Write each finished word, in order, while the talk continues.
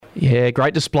Yeah,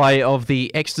 great display of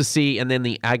the ecstasy and then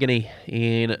the agony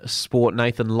in sport.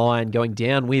 Nathan Lyon going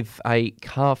down with a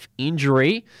calf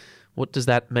injury. What does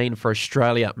that mean for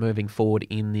Australia moving forward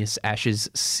in this Ashes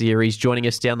series? Joining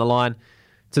us down the line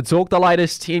to talk the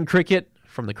latest in cricket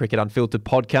from the Cricket Unfiltered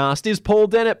podcast is Paul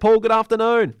Dennett. Paul, good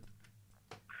afternoon.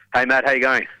 Hey, Matt, how you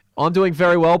going? I'm doing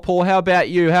very well, Paul. How about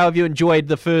you? How have you enjoyed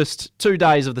the first 2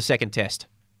 days of the second test?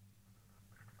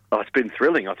 Oh, it's been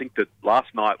thrilling. I think that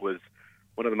last night was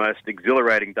one of the most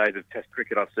exhilarating days of Test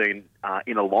cricket I've seen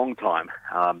in a long time.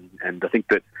 And I think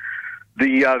that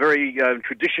the very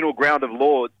traditional ground of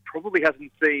Lords probably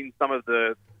hasn't seen some of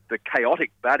the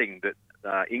chaotic batting that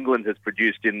England has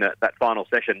produced in that final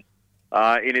session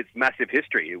in its massive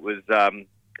history. It was a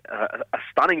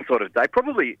stunning sort of day.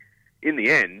 Probably in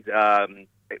the end,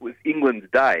 it was England's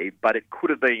day, but it could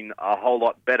have been a whole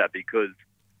lot better because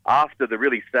after the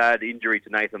really sad injury to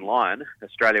Nathan Lyon,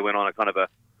 Australia went on a kind of a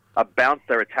bounce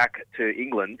their attack to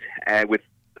England with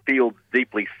fields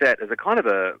deeply set as a kind of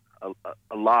a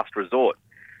last resort.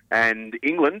 And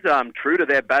England, true to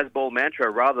their Bazball mantra,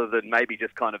 rather than maybe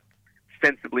just kind of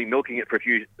sensibly milking it for a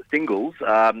few singles,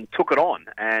 took it on.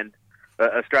 And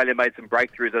Australia made some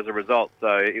breakthroughs as a result.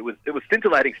 So it was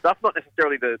scintillating stuff, not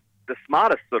necessarily the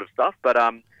smartest sort of stuff, but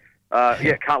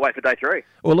yeah, can't wait for day three.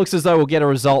 Well, it looks as though we'll get a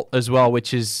result as well,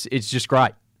 which is just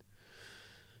great.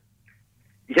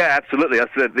 Yeah, absolutely. I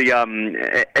said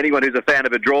anyone who's a fan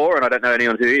of a draw, and I don't know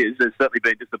anyone who is, has certainly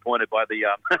been disappointed by the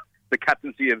the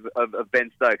captaincy of Ben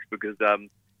Stokes because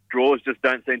draws just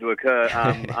don't seem to occur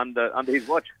under his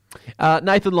watch.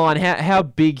 Nathan Lyon, how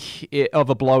big of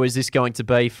a blow is this going to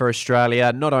be for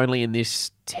Australia, not only in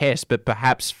this test, but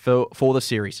perhaps for the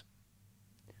series?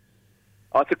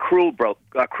 Oh, it's a cruel blow.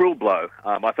 I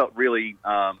felt really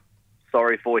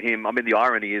sorry for him. I mean, the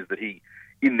irony is that he,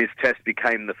 in this test,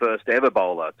 became the first ever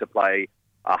bowler to play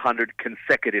 100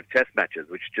 consecutive test matches,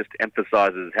 which just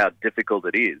emphasises how difficult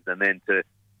it is. And then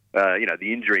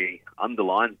the injury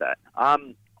underlines that.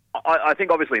 I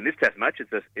think obviously in this test match,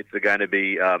 it's going to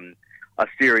be a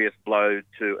serious blow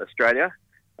to Australia.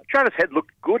 Travis Head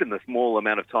looked good in the small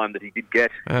amount of time that he did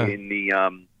get on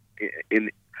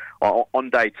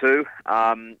day two.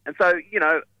 And so,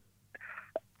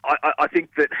 I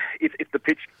think that if the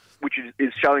pitch, which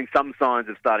is showing some signs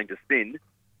of starting to spin,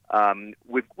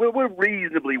 we're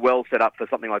reasonably well set up for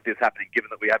something like this happening, given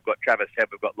that we have got Travis Head,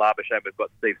 we've got Labuschagne, we've got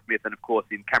Steve Smith, and of course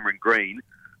in Cameron Green,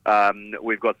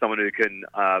 we've got someone who can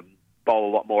bowl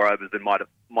a lot more overs than might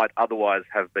otherwise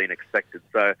have been expected.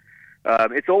 So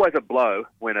it's always a blow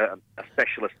when a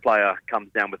specialist player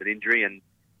comes down with an injury, and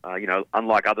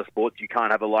unlike other sports, you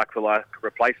can't have a like-for-like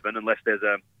replacement unless there's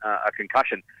a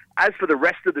concussion. As for the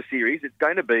rest of the series, it's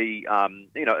going to be,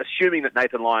 assuming that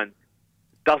Nathan Lyon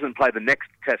doesn't play the next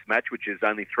Test match, which is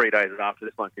only 3 days after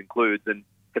this one concludes, and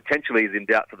potentially is in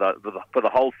doubt for the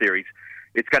whole series.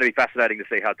 It's going to be fascinating to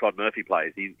see how Todd Murphy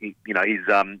plays. His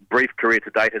brief career to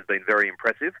date has been very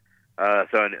impressive,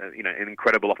 so an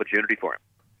incredible opportunity for him.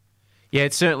 Yeah,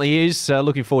 it certainly is.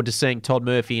 Looking forward to seeing Todd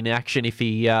Murphy in action if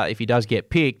he does get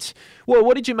picked. Well,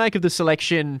 what did you make of the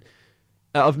selection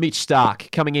of Mitch Starc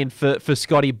coming in for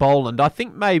Scotty Boland? I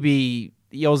think maybe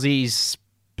the Aussies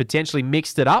potentially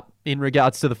mixed it up in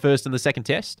regards to the first and the second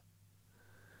test.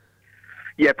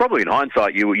 Yeah, probably in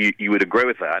hindsight you would agree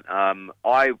with that.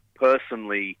 I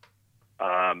personally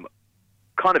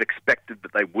kind of expected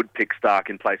that they would pick Starc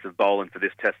in place of Boland for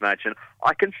this test match, and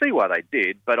I can see why they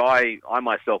did, but I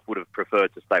myself would have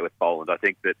preferred to stay with Boland. I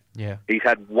think that he's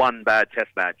had one bad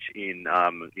test match in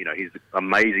his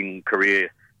amazing career,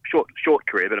 short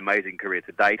career, but amazing career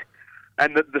to date,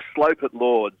 and the slope at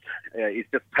Lords is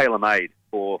just tailor-made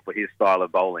for his style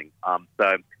of bowling.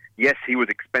 So yes, he was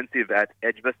expensive at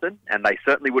Edgbaston, and they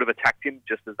certainly would have attacked him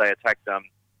just as they attacked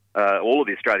all of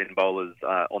the Australian bowlers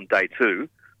on day two.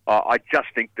 I just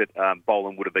think that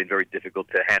Boland would have been very difficult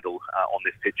to handle on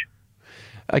this pitch.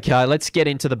 Okay, let's get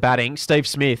into the batting. Steve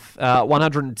Smith,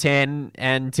 110,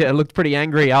 and looked pretty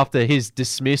angry after his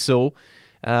dismissal.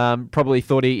 Probably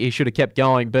thought he should have kept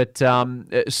going, but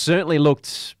certainly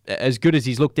looked as good as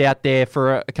he's looked out there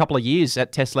for a couple of years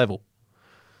at Test level.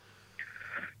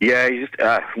 Yeah, he's just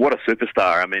what a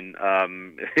superstar. I mean,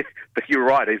 but you're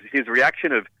right. His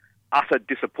reaction of utter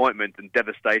disappointment and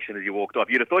devastation as he walked off,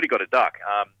 you'd have thought he got a duck.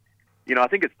 I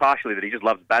think it's partially that he just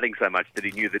loves batting so much that he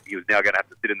knew that he was now going to have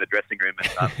to sit in the dressing room and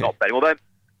not batting. Although,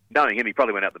 knowing him, he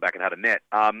probably went out the back and had a net.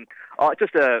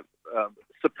 Just a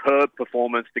superb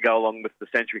performance to go along with the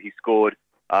century he scored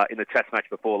in the Test match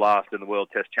before last in the World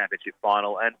Test Championship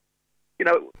final. And,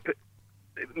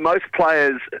 most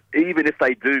players, even if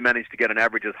they do manage to get an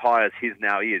average as high as his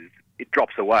now is, it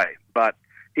drops away. But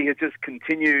he has just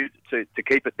continued to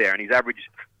keep it there, and his average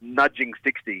nudging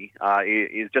 60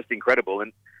 is just incredible.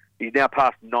 And he's now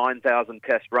passed 9,000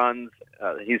 test runs.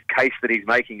 His case that he's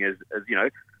making as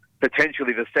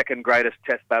potentially the second greatest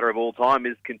test batter of all time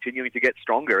is continuing to get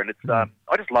stronger. And it's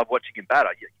I just love watching him batter.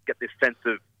 You get this sense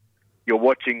of you're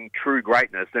watching true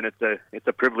greatness, and it's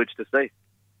a privilege to see.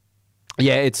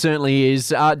 Yeah, it certainly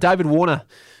is. David Warner,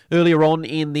 earlier on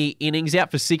in the innings, out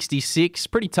for 66.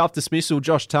 Pretty tough dismissal.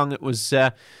 Josh Tongue, it was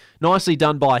nicely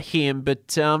done by him. But,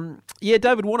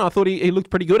 David Warner, I thought he looked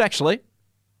pretty good, actually.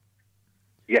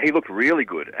 Yeah, he looked really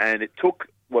good. And it took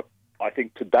what I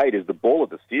think to date is the ball of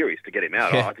the series to get him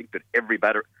out. Yeah. I think that every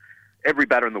batter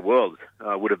in the world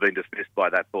would have been dismissed by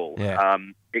that ball. Yeah.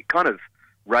 It kind of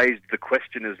raised the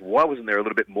question as why wasn't there a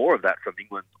little bit more of that from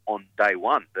England on day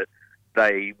one? That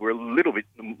they were a little bit,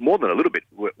 more than a little bit,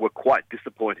 were quite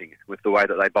disappointing with the way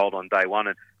that they bowled on day one.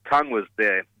 And Tongue was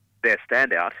their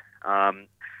standout.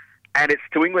 And it's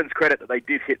to England's credit that they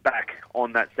did hit back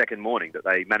on that second morning, that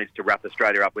they managed to wrap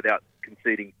Australia up without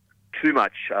conceding too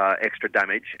much extra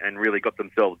damage and really got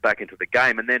themselves back into the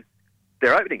game. And then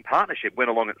their opening partnership went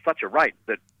along at such a rate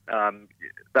that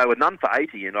they were none for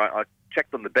 80, and I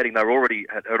checked on the betting. They were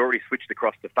had already switched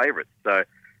across to favourites. So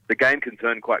the game can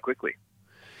turn quite quickly.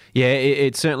 Yeah,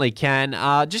 it certainly can.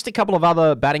 Just a couple of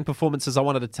other batting performances I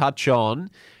wanted to touch on.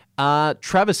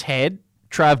 Travis Head,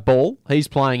 Trav Ball, he's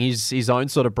playing his own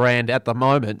sort of brand at the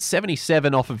moment.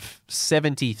 77 off of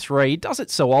 73. Does it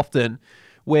so often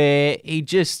where he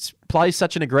just plays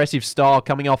such an aggressive style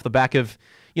coming off the back of,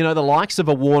 the likes of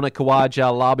a Warner,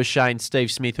 Khawaja, Labuschagne,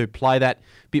 Steve Smith, who play that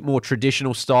bit more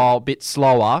traditional style, a bit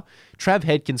slower. Trav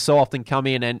Head can so often come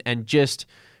in and just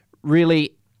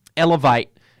really elevate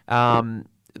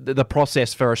the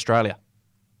process for Australia.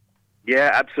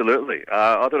 Yeah, absolutely.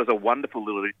 I thought it was a wonderful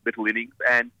little innings,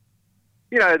 and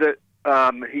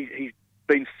he's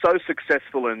been so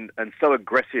successful and so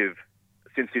aggressive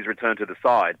since his return to the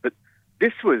side. But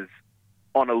this was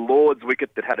on a Lord's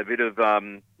wicket that had a bit of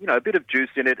juice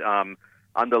in it,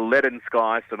 under leaden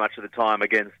skies so much of the time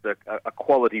against a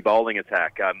quality bowling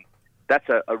attack. That's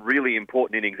a really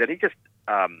important innings, and he just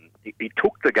he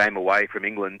took the game away from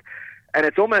England, and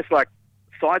it's almost like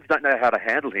sides don't know how to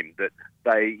handle him. That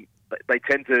they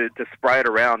tend to spray it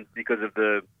around because of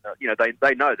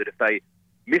they know that if they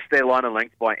miss their line of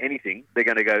length by anything, they're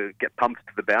going to go get pumped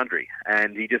to the boundary,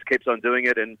 and he just keeps on doing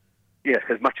it. And yeah,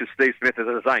 as much as Steve Smith, as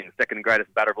I was saying, second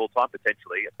greatest batter of all time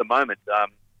potentially at the moment,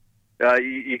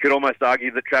 you could almost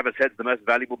argue that Travis Head's the most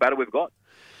valuable batter we've got.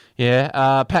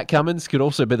 Yeah, Pat Cummins could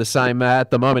also be the same at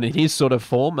the moment in his sort of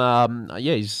form.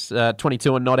 He's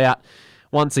 22 and not out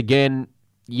once again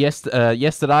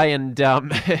yesterday, and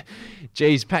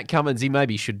Pat Cummins, he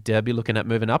maybe should be looking at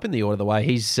moving up in the order the way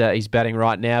he's batting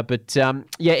right now. But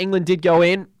England did go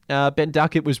in. Ben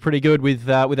Duckett was pretty good with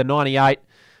a 98,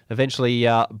 eventually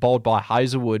bowled by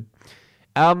Hazelwood.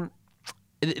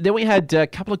 Then we had a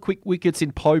couple of quick wickets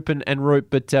in Pope and Root,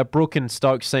 but Brooke and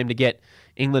Stokes seemed to get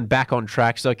England back on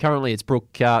track. So currently it's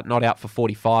Brooke not out for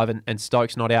 45 and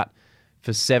Stokes not out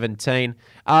for 17.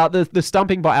 The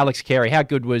stumping by Alex Carey, how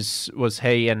good was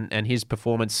he and his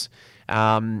performance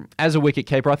as a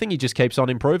wicketkeeper? I think he just keeps on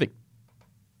improving.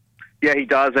 Yeah, he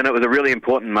does, and it was a really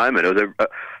important moment. It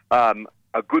was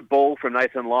a good ball from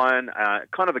Nathan Lyon,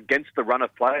 kind of against the run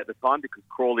of play at the time because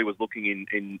Crawley was looking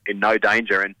in no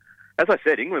danger. And as I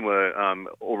said, England were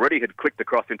already had clicked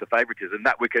across into favouritism, and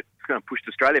that wicket pushed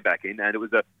Australia back in, and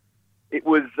it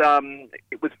was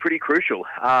pretty crucial.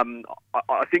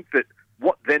 I think that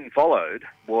what then followed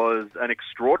was an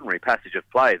extraordinary passage of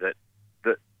play that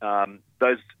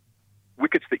those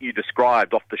wickets that you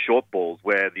described off the short balls,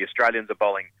 where the Australians are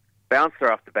bowling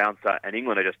bouncer after bouncer, and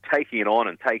England are just taking it on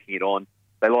and taking it on.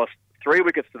 They lost 3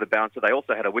 wickets to the bouncer. They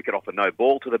also had a wicket off a no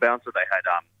ball to the bouncer. They had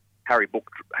Harry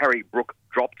Brook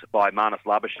dropped by Marnus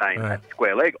Labuschagne at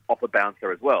square leg off a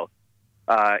bouncer as well.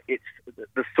 It's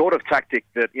the sort of tactic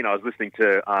that, I was listening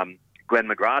to Glenn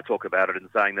McGrath talk about it and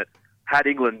saying that had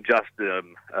England just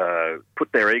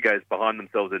put their egos behind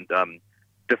themselves and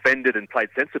defended and played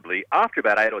sensibly, after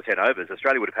about 8 or 10 overs,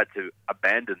 Australia would have had to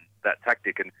abandon that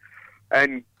tactic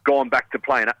and gone back to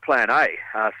plan A.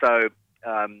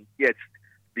 It's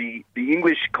the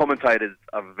English commentators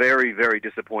are very, very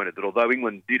disappointed that although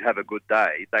England did have a good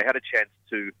day, they had a chance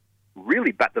to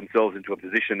really bat themselves into a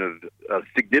position of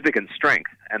significant strength,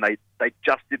 and they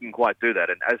just didn't quite do that.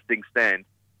 And as things stand,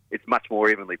 it's much more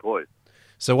evenly poised.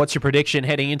 So what's your prediction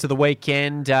heading into the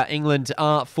weekend? England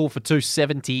are 4 for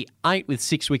 278 with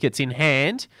 6 wickets in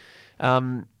hand.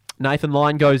 Nathan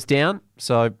Lyon goes down.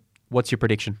 So what's your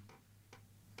prediction?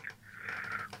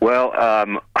 Well,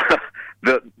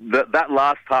 that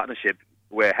last partnership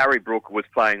where Harry Brook was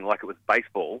playing like it was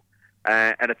baseball,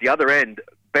 and at the other end,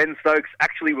 Ben Stokes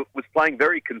actually was playing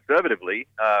very conservatively.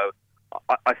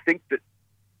 I think that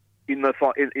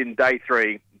in day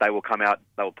 3, they will come out,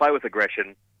 they will play with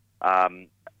aggression,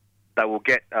 they will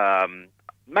get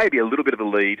maybe a little bit of a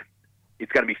lead.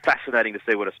 It's going to be fascinating to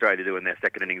see what Australia do in their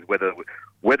second innings, whether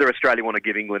Australia want to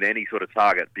give England any sort of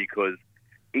target, because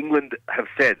England have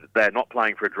said they're not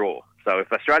playing for a draw. So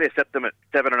if Australia set them at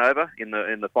 7 and over in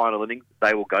the final innings,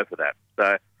 they will go for that.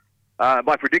 So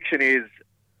my prediction is,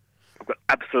 I've got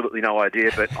absolutely no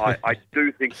idea, but I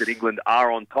do think that England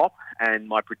are on top, and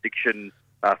my prediction,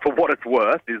 for what it's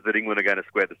worth, is that England are going to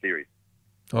square the series.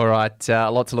 All right,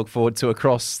 a lot to look forward to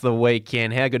across the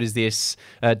weekend. How good is this?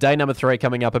 Day number 3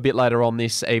 coming up a bit later on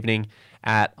this evening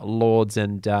at Lord's,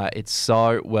 and it's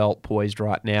so well poised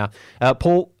right now.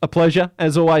 Paul, a pleasure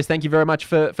as always. Thank you very much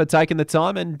for taking the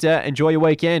time, and enjoy your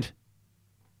weekend.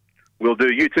 Will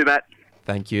do. You too, Matt.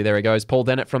 Thank you. There he goes, Paul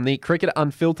Dennett from the Cricket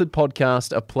Unfiltered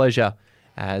podcast. A pleasure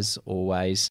as always.